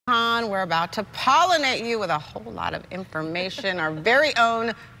We're about to pollinate you with a whole lot of information. Our very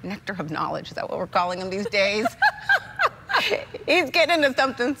own nectar of knowledge. Is that what we're calling him these days? He's getting into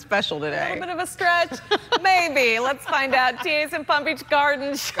something special today. A little bit of a stretch? Maybe. Let's find out. TA's in Palm Beach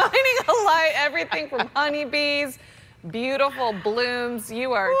Gardens, shining a light. Everything from honeybees, beautiful blooms.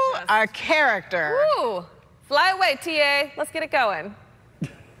 You are just a character. Woo. Fly away, TA. Let's get it going.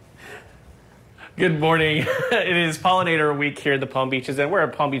 Good morning. It is Pollinator Week here at the Palm Beaches, and we're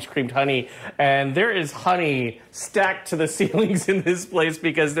at Palm Beach Creamed Honey, and there is honey stacked to the ceilings in this place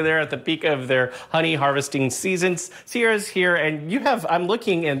because they're at the peak of their honey harvesting seasons. Sierra's here, and you have, I'm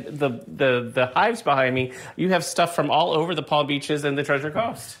looking at the hives behind me, you have stuff from all over the Palm Beaches and the Treasure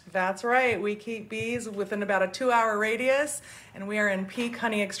Coast. That's right. We keep bees within about a 2-hour radius, and we are in peak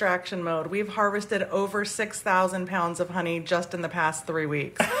honey extraction mode. We've harvested over 6,000 pounds of honey just in the past 3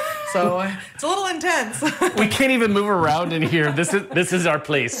 weeks. So it's a little intense. We can't even move around in here. This is our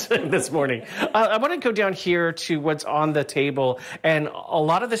place this morning. I want to go down here to what's on the table, and a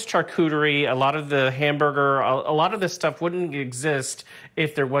lot of this charcuterie, a lot of the hamburger, a lot of this stuff wouldn't exist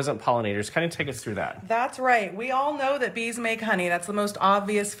if there wasn't pollinators. Kind of take us through that. That's right. We all know that bees make honey. That's the most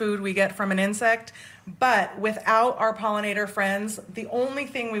obvious food we get from an insect. But without our pollinator friends, the only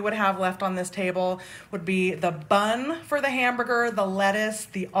thing we would have left on this table would be the bun for the hamburger, the lettuce,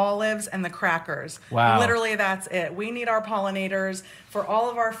 the olives, and the crackers. Wow. Literally, that's it. We need our pollinators for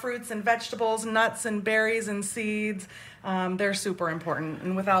all of our fruits and vegetables, nuts and berries and seeds. They're super important,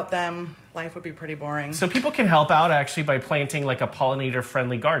 and without them, life would be pretty boring. So people can help out actually by planting like a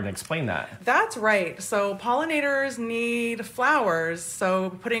pollinator-friendly garden. Explain that. That's right. So pollinators need flowers,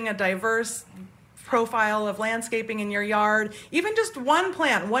 so putting a diverse profile of landscaping in your yard, even just one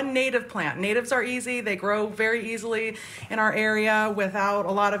plant, one native plant. Natives are easy. They grow very easily in our area without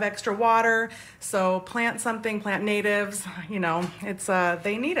a lot of extra water. So plant something, plant natives, you know, it's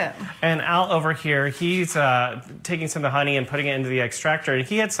they need it. And Al over here, he's taking some of the honey and putting it into the extractor. And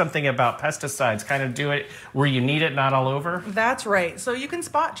he had something about pesticides, kind of do it where you need it, not all over. That's right. So you can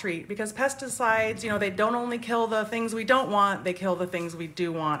spot treat, because pesticides, you know, they don't only kill the things we don't want, they kill the things we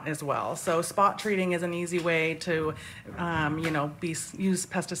do want as well. So spot treating is an easy way to, you know, use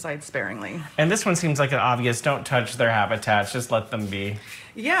pesticides sparingly. And this one seems like an obvious, don't touch their habitats, just let them be.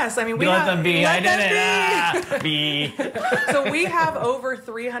 Yes, I mean, we let have, them be. I did it. Bee. So we have over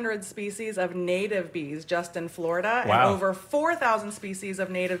 300 species of native bees just in Florida, wow, and over 4,000 species of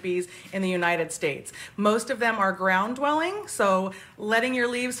native bees in the United States. Most of them are ground dwelling, so letting your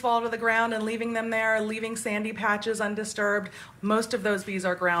leaves fall to the ground and leaving them there, leaving sandy patches undisturbed. Most of those bees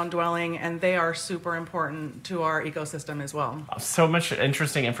are ground dwelling, and they are super important to our ecosystem as well. So much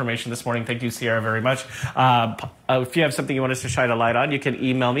interesting information this morning. Thank you, Sierra, very much. If you have something you want us to shine a light on, you can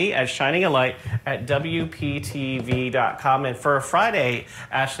email me at shiningalight@wptv.com. And for a Friday,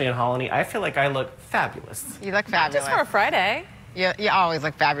 Ashley and Holly, I feel like I look fabulous. You look fabulous. Just for a Friday. You always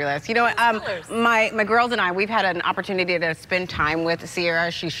look fabulous. You know what? My girls and I, we've had an opportunity to spend time with Sierra.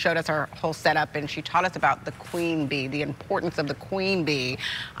 She showed us her whole setup, and she taught us about the queen bee, the importance of the queen bee.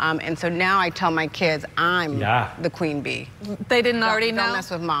 And so now I tell my kids I'm the queen bee. They didn't already know? Don't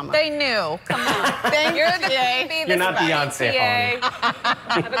mess with mama. They knew. Come on. Thank You're you, the queen bee. You're not Beyonce, Holly.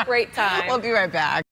 Have a great time. We'll be right back.